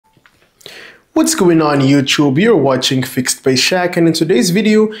What's going on YouTube? You're watching Fixed by Shaq, and in today's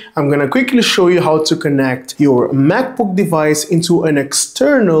video I'm gonna quickly show you how to connect your MacBook device into an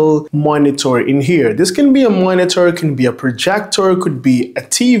external monitor in here. This can be a monitor, it can be a projector, it could be a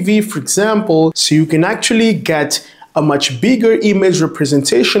TV for example, so you can actually get a much bigger image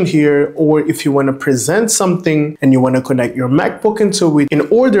representation here, or if you want to present something and you want to connect your MacBook into it in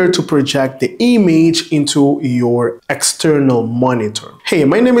order to project the image into your external monitor. Hey,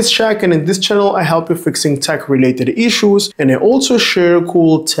 my name is Shaq, and in this channel I help you fixing tech related issues, and I also share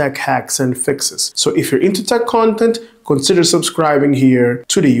cool tech hacks and fixes. So if you're into tech content, consider subscribing here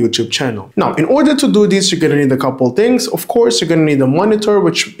to the YouTube channel. Now, in order to do this, you're gonna need a couple things. Of course, you're gonna need a monitor,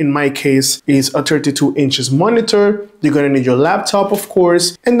 which in my case is a 32 inches monitor. You're gonna need your laptop, of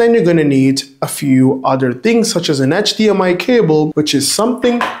course, and then you're gonna need a few other things such as an HDMI cable, which is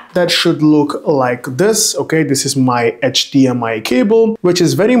something that should look like this. Okay, this is my HDMI cable, which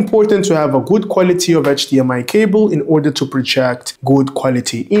is very important to have a good quality of HDMI cable in order to project good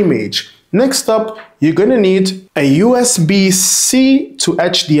quality image. Next up, you're gonna need a USB-C to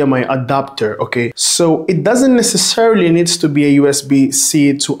HDMI adapter, okay? So it doesn't necessarily need to be a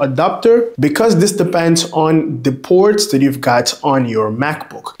USB-C to adapter because this depends on the ports that you've got on your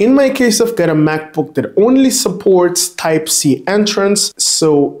MacBook. In my case, I've got a MacBook that only supports Type-C entrance.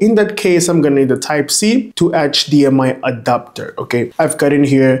 So in that case, I'm gonna need a Type-C to HDMI adapter, okay? I've got in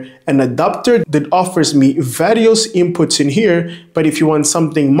here an adapter that offers me various inputs in here, but if you want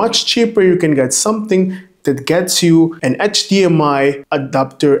something much cheaper, you can get something that gets you an HDMI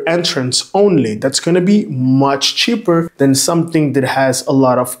adapter entrance only. That's going to be much cheaper than something that has a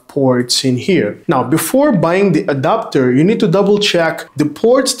lot of ports in here. Now, before buying the adapter, you need to double check the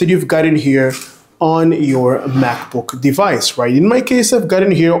ports that you've got in here on your MacBook device, right? In my case, I've got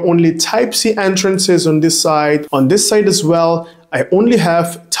in here only Type-C entrances on this side as well. I only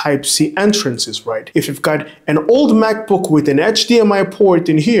have Type-C entrances, right? If you've got an old MacBook with an HDMI port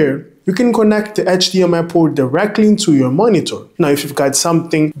in here, you can connect the HDMI port directly into your monitor. Now, if you've got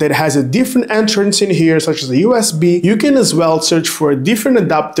something that has a different entrance in here, such as a USB, you can as well search for a different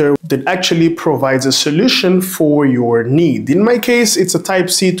adapter that actually provides a solution for your need. In my case, it's a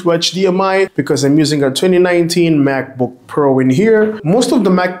Type-C to HDMI because I'm using a 2019 MacBook Pro in here. Most of the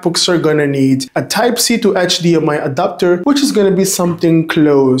MacBooks are gonna need a Type-C to HDMI adapter, which is gonna be something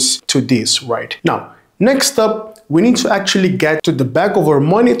close to this, right? Now, next up, we need to actually get to the back of our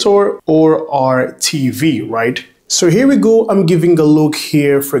monitor or our TV, right? So here we go. I'm giving a look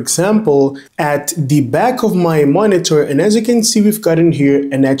here, for example, at the back of my monitor. And as you can see, we've got in here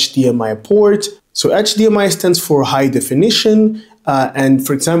an HDMI port. So HDMI stands for high definition. And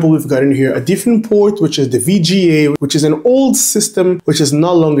for example, we've got in here a different port, which is the VGA, which is an old system, which is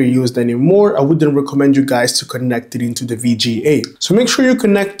no longer used anymore. I wouldn't recommend you guys to connect it into the VGA. So make sure you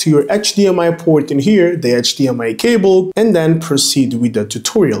connect to your HDMI port in here, the HDMI cable, and then proceed with the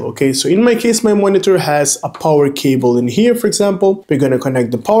tutorial, okay? So in my case, my monitor has a power cable in here, for example. We're gonna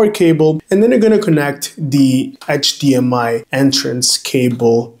connect the power cable, and then you're gonna connect the HDMI entrance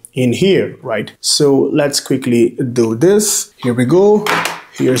cable in here, right? So let's quickly do this. Here we go.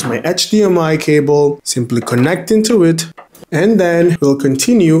 Here's my HDMI cable. Simply connect into it. And then we'll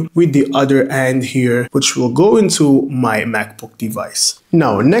continue with the other end here, which will go into my MacBook device.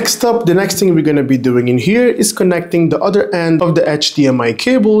 Now, next up, the next thing we're going to be doing in here is connecting the other end of the HDMI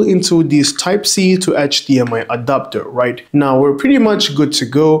cable into this Type-C to HDMI adapter, right? Now, we're pretty much good to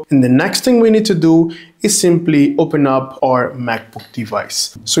go. And the next thing we need to do is simply open up our MacBook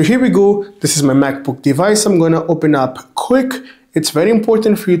device. So here we go. This is my MacBook device. I'm going to open up quick. It's very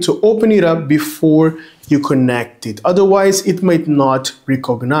important for you to open it up before you connect it. Otherwise, it might not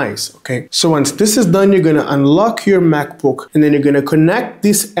recognize, okay? So once this is done, you're gonna unlock your MacBook and then you're gonna connect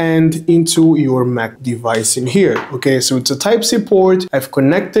this end into your Mac device in here, okay? So it's a Type-C port. I've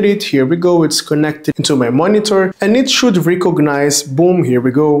connected it. Here we go. It's connected into my monitor and it should recognize, boom, here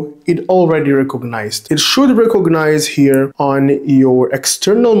we go. It already recognized. It should recognize here on your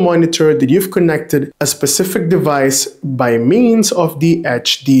external monitor that you've connected a specific device by means of the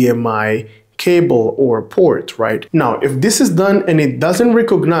HDMI cable or port, right? Now, if this is done and it doesn't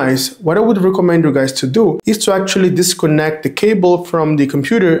recognize, what I would recommend you guys to do is to actually disconnect the cable from the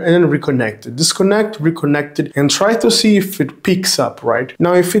computer and then reconnect it. Disconnect, reconnect it, and try to see if it picks up, right?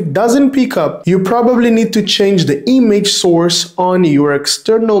 Now, if it doesn't pick up, you probably need to change the image source on your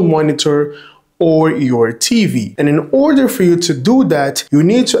external monitor or your TV. And in order for you to do that, you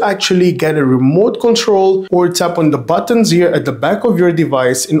need to actually get a remote control or tap on the buttons here at the back of your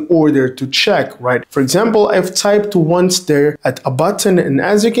device in order to check, right? For example, I've typed once there at a button, and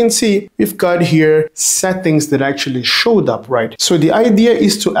as you can see, we've got here settings that actually showed up, right? So the idea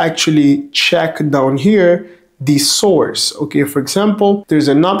is to actually check down here the source. Okay, for example, there's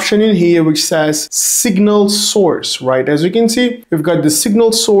an option in here which says signal source, right? As you can see, we've got the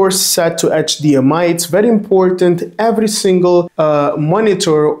signal source set to HDMI. It's very important. Every single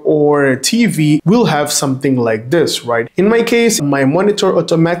monitor or TV will have something like this, right? In my case, my monitor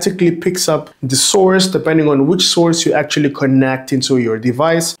automatically picks up the source depending on which source you actually connect into your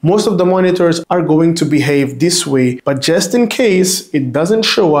device. Most of the monitors are going to behave this way, but just in case it doesn't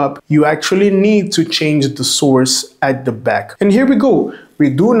show up, you actually need to change the source at the back. And here we go. We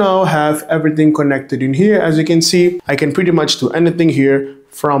do now have everything connected in here. As you can see, I can pretty much do anything here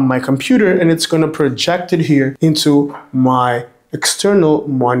from my computer, and it's going to project it here into my external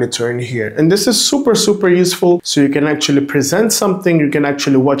monitor in here. And this is super useful, so you can actually present something, you can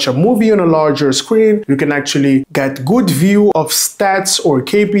actually watch a movie on a larger screen, you can actually get good view of stats or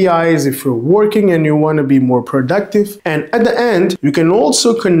KPIs if you're working and you want to be more productive. And at the end, you can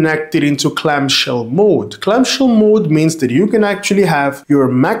also connect it into clamshell mode. Clamshell mode means that you can actually have your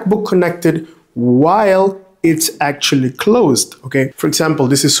MacBook connected while it's actually closed. Okay, for example,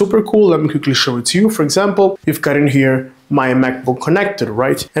 this is super cool. Let me quickly show it to you. For example, we've got in here my MacBook connected,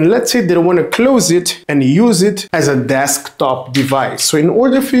 right? And let's say they want to close it and use it as a desktop device. So in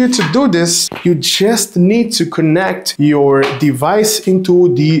order for you to do this, you just need to connect your device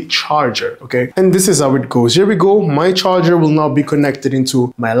into the charger, okay? And this is how it goes. Here we go. My charger will now be connected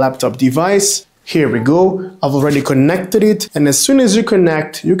into my laptop device. Here we go. I've already connected it. And as soon as you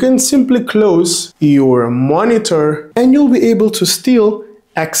connect, you can simply close your monitor and you'll be able to still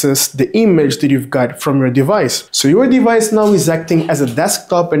access the image that you've got from your device. So your device now is acting as a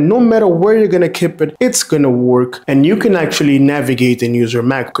desktop, and no matter where you're gonna keep it, it's gonna work and you can actually navigate and use your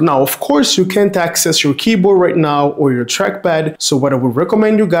Mac. Now, of course, you can't access your keyboard right now or your trackpad. So what I would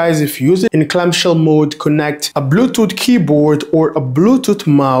recommend you guys, if you use it in clamshell mode, connect a Bluetooth keyboard or a Bluetooth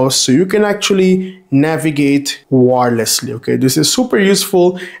mouse so you can actually navigate wirelessly. Okay, this is super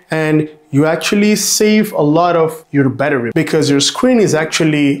useful, and you actually save a lot of your battery because your screen is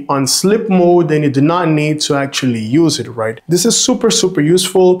actually on sleep mode and you do not need to actually use it, right? This is super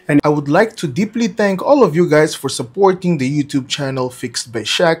useful, and I would like to deeply thank all of you guys for supporting the YouTube channel Fixed by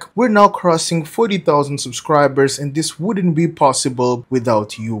Shaq. We're now crossing 40,000 subscribers, and this wouldn't be possible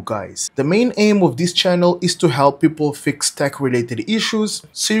without you guys. The main aim of this channel is to help people fix tech-related issues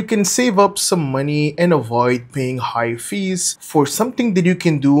so you can save up some money and avoid paying high fees for something that you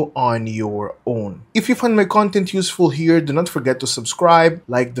can do on your own. If you find my content useful here, do not forget to subscribe,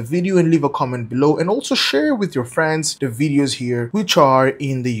 like the video, and leave a comment below, and also share with your friends the videos here which are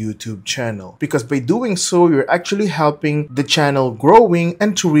in the YouTube channel, because by doing so, you're actually helping the channel growing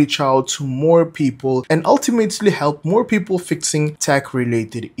and to reach out to more people and ultimately help more people fixing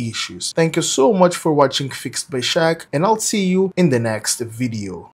tech-related issues. Thank you so much for watching Fixed by Shaq, and I'll see you in the next video.